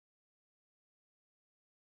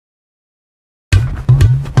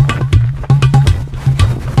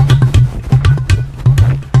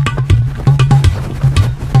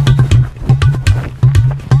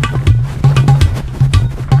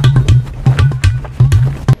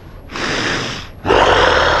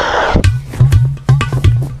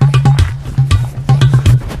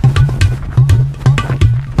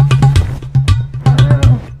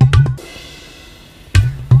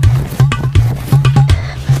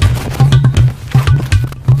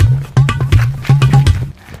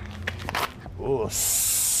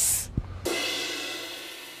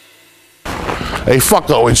Hey,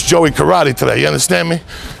 fucko, it's Joey Karate today, you understand me?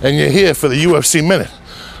 And you're here for the UFC Minute.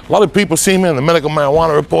 A lot of people see me in the medical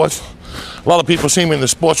marijuana reports. A lot of people see me in the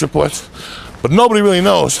sports reports. But nobody really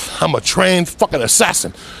knows I'm a trained fucking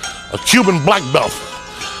assassin, a Cuban black belt.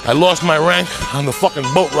 I lost my rank on the fucking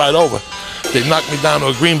boat ride over. They knocked me down to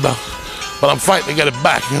a green belt, but I'm fighting to get it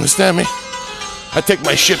back, you understand me? I take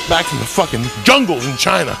my shit back from the fucking jungles in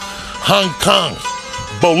China, Hong Kong,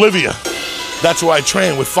 Bolivia. That's where I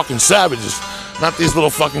train with fucking savages, not these little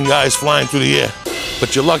fucking guys flying through the air.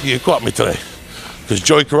 But you're lucky you caught me today, because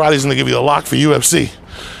Joey Karate's gonna give you the lock for UFC.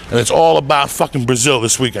 And it's all about fucking Brazil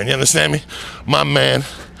this weekend, you understand me? My man,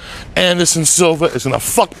 Anderson Silva, is gonna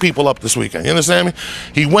fuck people up this weekend, you understand me?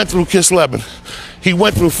 He went through Kisleban. He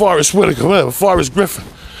went through Forrest Whitaker, whatever, Forrest Griffin.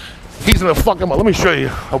 He's gonna fuck him up. Let me show you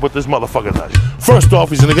what this motherfucker does. First off,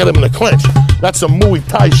 he's gonna get him in a clinch. That's some Muay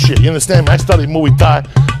Thai shit, you understand me? I studied Muay Thai,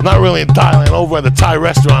 not really in Thailand, over at the Thai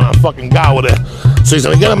restaurant on fucking Gower there. So he's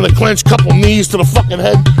gonna get him in a clinch, couple knees to the fucking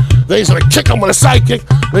head. Then he's gonna kick him with a side kick.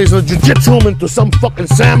 Then he's gonna jiu-jitsu him into some fucking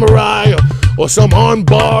samurai or some arm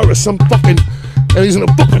bar or some fucking, and he's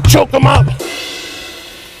gonna fucking choke him out.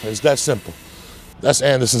 It's that simple. That's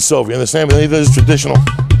Anderson Silva, you understand me? He does traditional.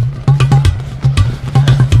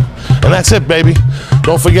 And that's it, baby.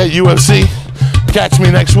 Don't forget UFC. Catch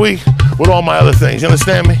me next week with all my other things. You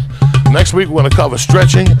understand me? Next week, we're going to cover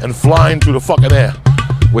stretching and flying through the fucking air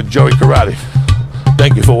with Joey Karate.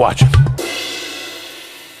 Thank you for watching.